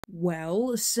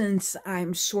Well, since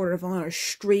I'm sort of on a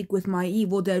streak with my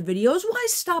Evil Dead videos, why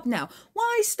stop now?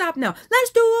 Why stop now?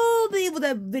 Let's do all the Evil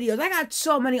Dead videos. I got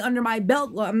so many under my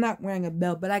belt. Well, I'm not wearing a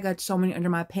belt, but I got so many under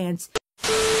my pants.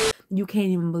 You can't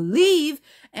even believe.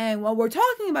 And what we're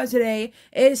talking about today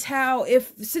is how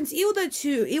since Evil Dead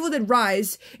 2, Evil Dead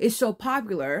Rise is so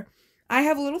popular, I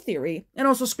have a little theory, and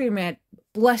also Scream Rant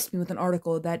blessed me with an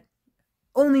article that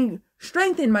only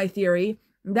strengthened my theory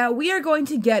that we are going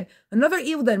to get another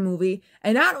Evil Dead movie,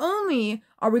 and not only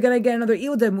are we going to get another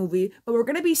Evil Dead movie, but we're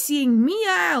going to be seeing Mia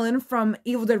Allen from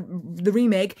Evil Dead, the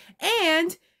remake,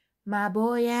 and my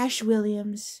boy Ash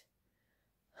Williams.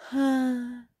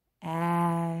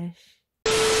 Ash.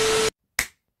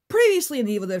 Previously in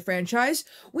the Evil Dead franchise,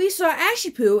 we saw Ashy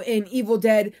Poo in Evil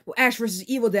Dead, Ash vs.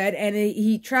 Evil Dead, and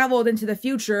he traveled into the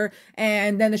future,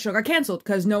 and then the show got canceled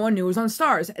because no one knew it was on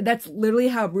Stars. That's literally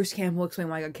how Bruce Campbell explained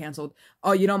why it got canceled.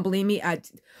 Oh, you don't believe me?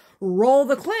 Roll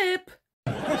the clip.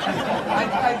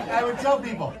 I would tell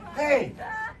people, hey,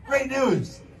 great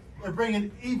news. They're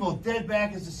bringing Evil Dead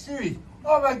back as a series.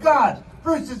 Oh my God,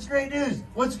 Bruce, it's great news.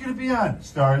 What's it going to be on?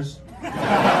 Stars.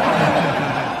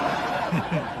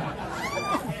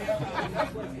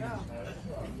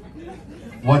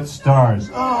 What Stars?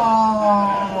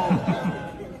 Oh!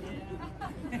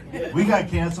 We got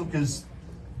canceled because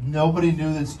nobody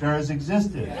knew that Stars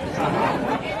existed.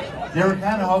 They were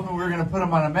kind of hoping we were going to put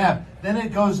them on a map. Then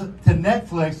it goes to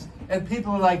Netflix, and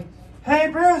people are like, hey,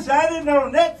 Bruce, I didn't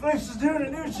know Netflix was doing a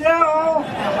new show.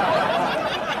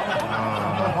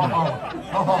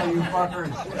 Oh, you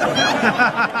fuckers.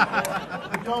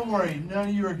 But don't worry, none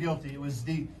of you are guilty. It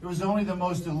was only the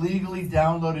most illegally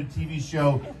downloaded TV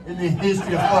show in the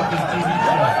history of fucking TV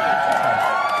shows.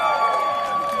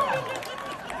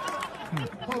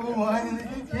 Oh, why did it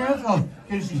get canceled?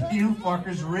 Because you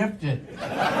fuckers ripped it.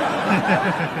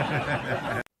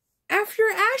 After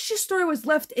Ash's story was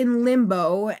left in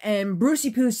limbo and Brucey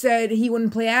Poo said he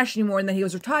wouldn't play Ash anymore and that he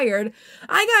was retired,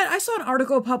 I saw an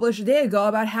article published a day ago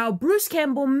about how Bruce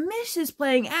Campbell misses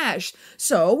playing Ash,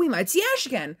 so we might see Ash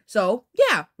again. So,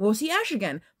 yeah, we'll see Ash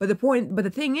again. But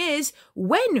the thing is,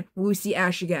 when will we see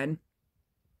Ash again?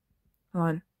 Hold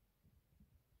on.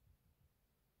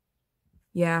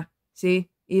 Yeah, see?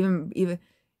 Even,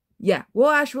 yeah, will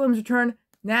Ash Williams return?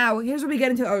 Now, here's where we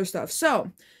get into other stuff.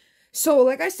 So,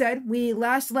 like I said, we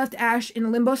last left Ash in a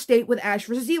limbo state with Ash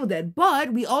vs. Evil Dead,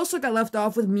 but we also got left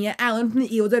off with Mia Allen from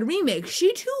the Evil Dead remake.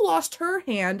 She too lost her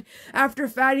hand after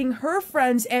fighting her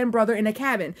friends and brother in a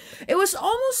cabin. It was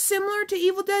almost similar to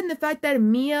Evil Dead in the fact that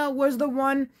Mia was the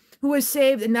one who was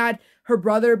saved and not her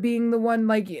brother being the one,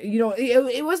 like, you know,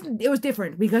 it was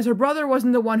different because her brother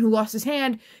wasn't the one who lost his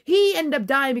hand. He ended up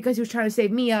dying because he was trying to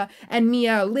save Mia, and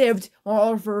Mia lived while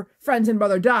all of her friends and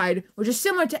brother died, which is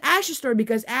similar to Ash's story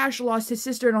because Ash lost his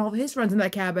sister and all of his friends in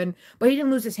that cabin, but he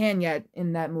didn't lose his hand yet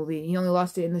in that movie. He only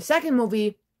lost it in the second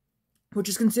movie, which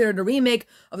is considered a remake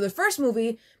of the first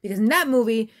movie, because in that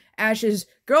movie, Ash's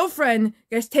girlfriend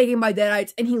gets taken by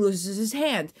deadites and he loses his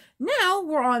hand. Now,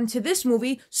 we're on to this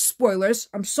movie. Spoilers,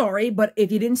 I'm sorry, but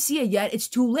if you didn't see it yet, it's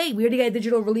too late. We already got a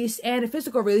digital release and a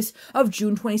physical release of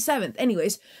June 27th.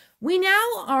 Anyways, we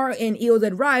now are in Evil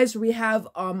Dead Rise. We have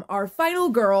our final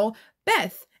girl,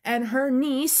 Beth, and her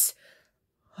niece.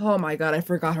 Oh my God, I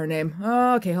forgot her name.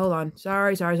 Okay, hold on.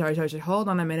 Sorry. Hold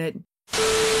on a minute.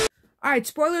 Alright,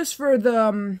 spoilers for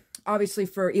the, obviously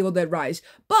for Evil Dead Rise.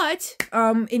 But,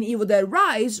 in Evil Dead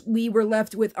Rise, we were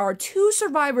left with our two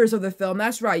survivors of the film.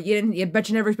 That's right, you bet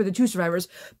you never expect the two survivors.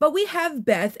 But we have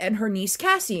Beth and her niece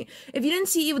Cassie. If you didn't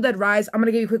see Evil Dead Rise, I'm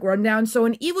gonna give you a quick rundown. So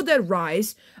in Evil Dead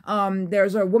Rise,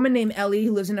 there's a woman named Ellie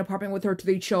who lives in an apartment with her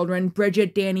three children,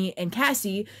 Bridget, Danny, and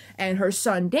Cassie. And her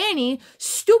son, Danny,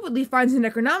 stupidly finds the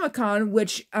Necronomicon,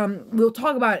 which, we'll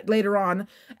talk about later on.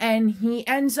 And he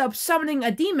ends up summoning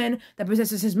a demon that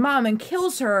possesses his mom and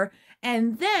kills her.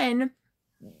 And then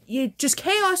just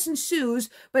chaos ensues,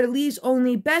 but it leaves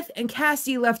only Beth and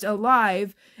Cassie left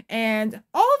alive. And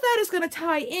all of that is going to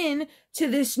tie in to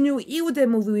this new Evil Dead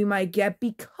movie we might get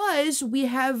because we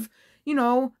have, you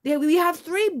know, we have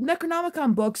 3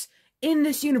 Necronomicon books in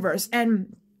this universe.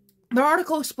 And the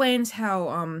article explains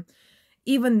how,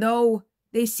 even though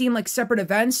they seem like separate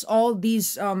events, all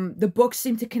these, the books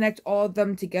seem to connect all of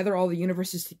them together, all the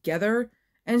universes together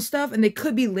and stuff, and they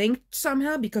could be linked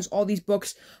somehow because all these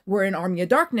books were in Army of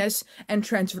Darkness and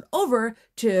transferred over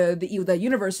to the Evil Dead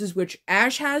universes, which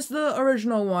Ash has the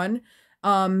original one,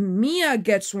 Mia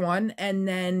gets one, and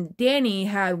then Danny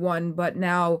had one, but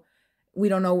now we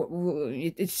don't know,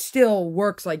 it still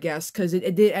works, I guess, because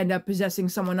it did end up possessing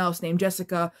someone else named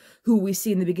Jessica, who we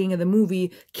see in the beginning of the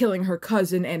movie killing her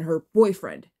cousin and her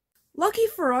boyfriend. Lucky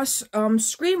for us,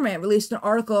 Screen Rant released an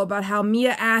article about how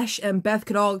Mia, Ash, and Beth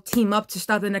could all team up to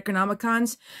stop the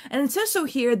Necronomicons, and it says so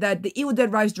here that the Evil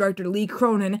Dead Rise director Lee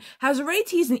Cronin has already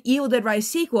teased an Evil Dead Rise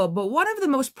sequel, but one of the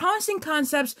most promising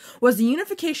concepts was the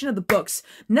unification of the books,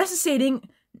 necessitating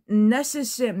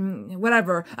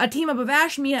a team up of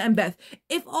Ash, Mia, and Beth.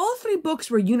 If all three books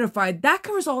were unified, that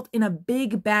could result in a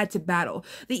big bad to battle.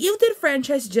 The Evil Dead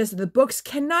franchise suggests that the books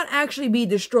cannot actually be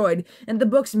destroyed, and the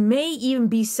books may even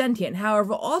be sentient.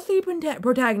 However, all three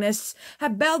protagonists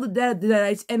have battled the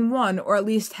deadites and won, or at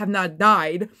least have not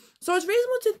died. So it's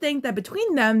reasonable to think that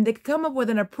between them, they could come up with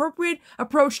an appropriate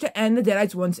approach to end the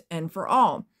deadites once and for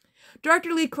all.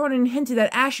 Director Lee Cronin hinted that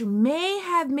Ash may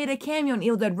have made a cameo in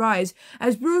Evil Dead Rise,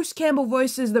 as Bruce Campbell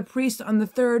voices the priest on the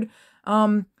third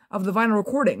of the vinyl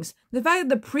recordings. The fact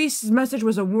that the priest's message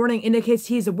was a warning indicates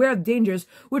he is aware of dangers,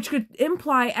 which could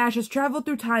imply Ash has traveled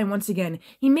through time once again.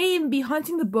 He may even be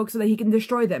hunting the books so that he can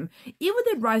destroy them. Evil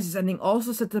Dead Rise's ending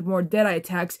also sets up more Deadite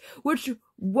attacks, which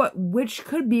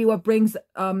could be what brings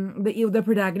the Evil Dead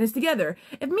protagonists together.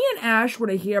 If Mia and Ash were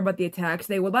to hear about the attacks,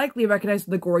 they would likely recognize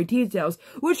the gory details,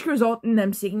 which could result in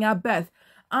them seeking out Beth.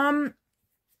 A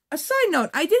side note,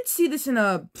 I did see this in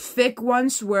a fic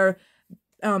once where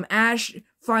Ash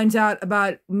finds out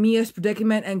about Mia's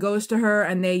predicament and goes to her,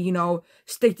 and they,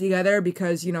 stick together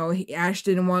because, Ash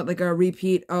didn't want, a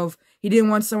repeat of, he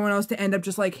didn't want someone else to end up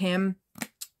just like him.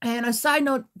 And a side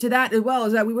note to that as well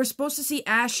is that we were supposed to see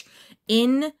Ash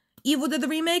in Evil Dead the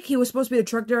Remake. He was supposed to be the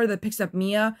truck driver that picks up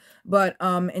Mia, but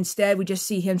instead we just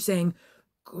see him saying,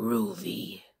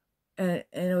 groovy. And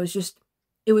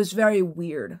it was very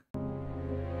weird.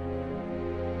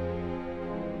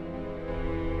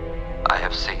 I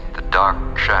have seen the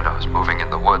dark shadows moving in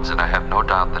the woods, and I have no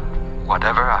doubt that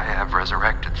whatever I have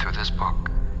resurrected through this book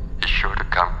is sure to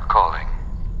come calling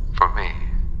for me.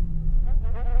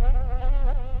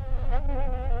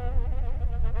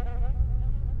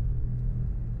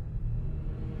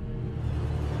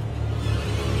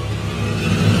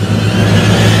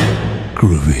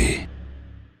 Groovy.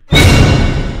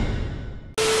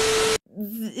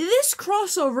 This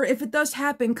crossover, if it does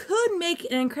happen, could make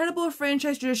an incredible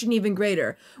franchise tradition even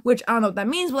greater, which I don't know what that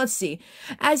means, but let's see.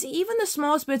 As even the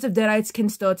smallest bits of deadites can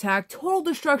still attack, total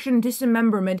destruction and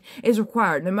dismemberment is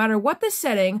required. No matter what the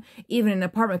setting, even an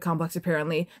apartment complex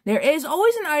apparently, there is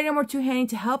always an item or two handy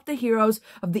to help the heroes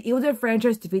of the Evil Dead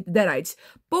franchise defeat the deadites.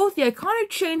 Both the iconic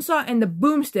chainsaw and the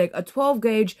boomstick, a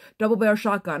 12-gauge double-barrel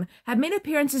shotgun, have made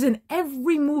appearances in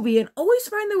every movie and always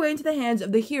find their way into the hands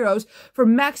of the heroes for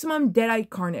maximum deadite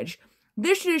carnage.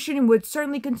 This tradition would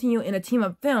certainly continue in a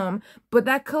team-up film, but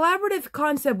that collaborative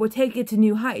concept would take it to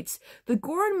new heights. The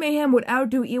gore and mayhem would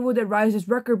outdo Evil Dead Rise's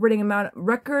record-breaking amount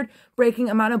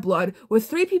of blood, with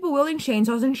 3 people wielding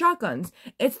chainsaws and shotguns.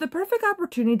 It's the perfect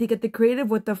opportunity to get the creative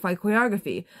with the fight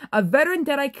choreography. A veteran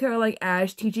deadite killer like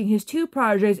Ash teaching his 2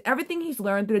 protégés everything he's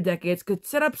learned through the decades could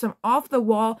set up some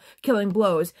off-the-wall killing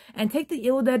blows and take the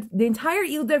entire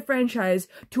Evil Dead franchise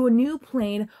to a new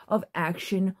plane of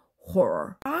action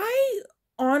horror. I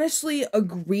honestly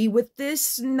agree with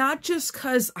this, not just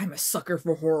because I'm a sucker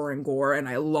for horror and gore and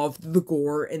I loved the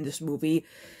gore in this movie,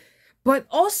 but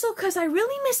also because I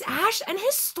really miss Ash, and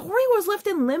his story was left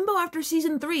in limbo after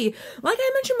season 3. Like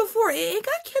I mentioned before, it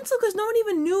got canceled because no one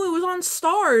even knew it was on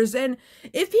Stars, and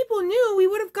if people knew, we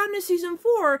would have gotten to season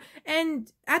 4,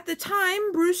 and at the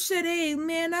time, Bruce said, hey,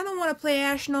 man, I don't want to play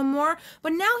Ash no more,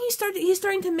 but now he's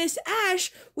starting to miss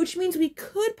Ash, which means we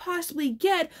could possibly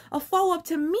get a follow-up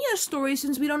to Mia's story,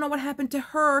 since we don't know what happened to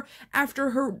her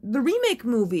after the remake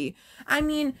movie. I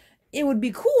mean, it would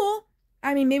be cool.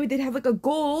 I mean, maybe they'd have, a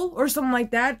goal or something like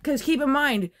that, because keep in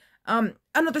mind,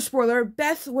 another spoiler,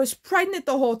 Beth was pregnant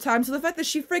the whole time, so the fact that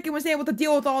she freaking was able to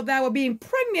deal with all that while being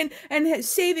pregnant and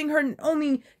saving her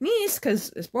only niece,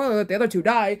 because, spoiler, the other 2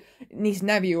 die, niece and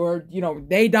nephew, or,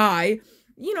 they die,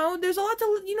 there's a lot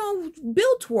to,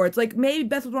 build towards. Like, maybe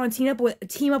Beth would want to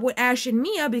team up with Ash and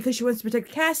Mia because she wants to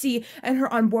protect Cassie and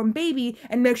her unborn baby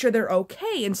and make sure they're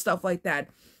okay and stuff like that.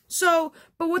 So,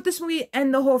 but would this movie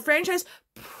end the whole franchise?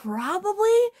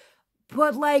 Probably,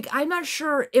 but I'm not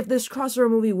sure if this crossover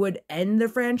movie would end the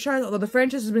franchise, although the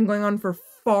franchise has been going on for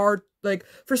for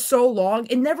so long.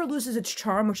 It never loses its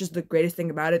charm, which is the greatest thing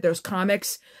about it. There's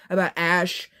comics about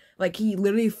Ash, he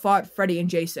literally fought Freddy and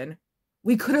Jason.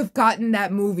 We could have gotten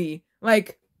that movie. An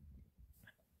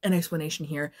explanation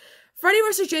here. Freddy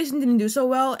vs. Jason didn't do so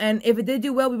well, and if it did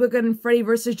do well, we would have gotten Freddy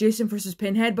vs. Jason vs.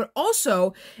 Pinhead, but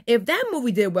also, if that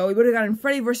movie did well, we would have gotten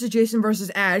Freddy vs. Jason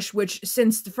vs. Ash, which,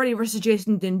 since the Freddy vs.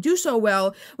 Jason didn't do so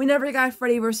well, we never got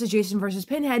Freddy vs. Jason vs.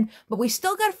 Pinhead, but we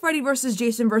still got Freddy vs.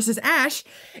 Jason vs. Ash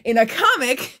in a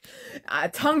comic.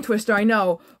 Tongue twister, I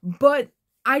know, but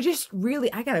I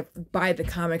gotta buy the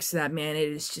comics to that, man. It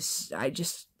is just,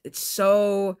 it's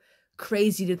so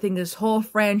crazy to think this whole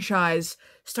franchise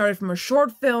started from a short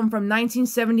film from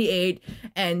 1978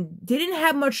 and didn't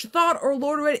have much thought or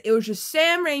lore to it. It was just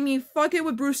Sam Raimi fucking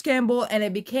with Bruce Campbell, and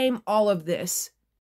it became all of this.